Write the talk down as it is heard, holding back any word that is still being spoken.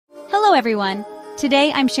Hello everyone!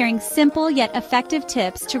 Today I'm sharing simple yet effective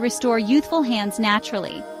tips to restore youthful hands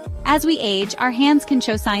naturally. As we age, our hands can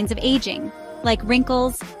show signs of aging, like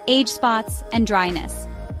wrinkles, age spots, and dryness.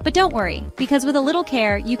 But don't worry, because with a little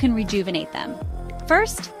care, you can rejuvenate them.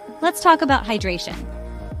 First, let's talk about hydration.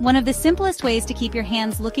 One of the simplest ways to keep your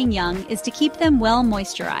hands looking young is to keep them well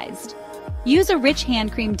moisturized. Use a rich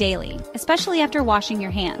hand cream daily, especially after washing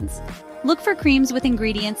your hands. Look for creams with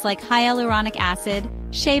ingredients like hyaluronic acid,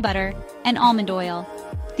 shea butter, and almond oil.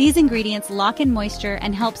 These ingredients lock in moisture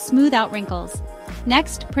and help smooth out wrinkles.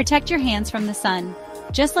 Next, protect your hands from the sun.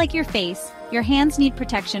 Just like your face, your hands need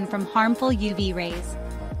protection from harmful UV rays.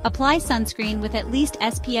 Apply sunscreen with at least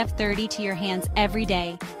SPF 30 to your hands every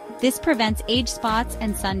day. This prevents age spots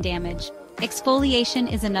and sun damage.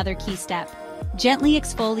 Exfoliation is another key step. Gently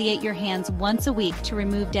exfoliate your hands once a week to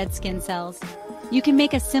remove dead skin cells. You can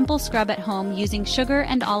make a simple scrub at home using sugar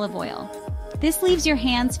and olive oil. This leaves your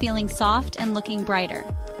hands feeling soft and looking brighter.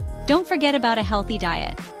 Don't forget about a healthy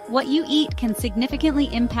diet. What you eat can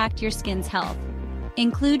significantly impact your skin's health.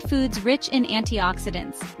 Include foods rich in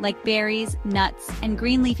antioxidants, like berries, nuts, and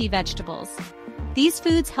green leafy vegetables. These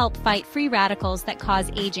foods help fight free radicals that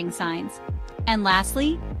cause aging signs. And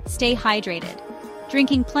lastly, stay hydrated.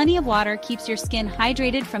 Drinking plenty of water keeps your skin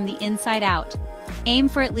hydrated from the inside out. Aim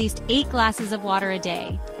for at least 8 glasses of water a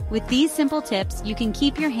day. With these simple tips, you can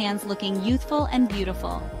keep your hands looking youthful and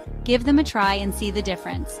beautiful. Give them a try and see the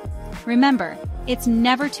difference. Remember, it's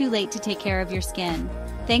never too late to take care of your skin.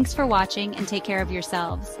 Thanks for watching and take care of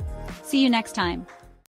yourselves. See you next time.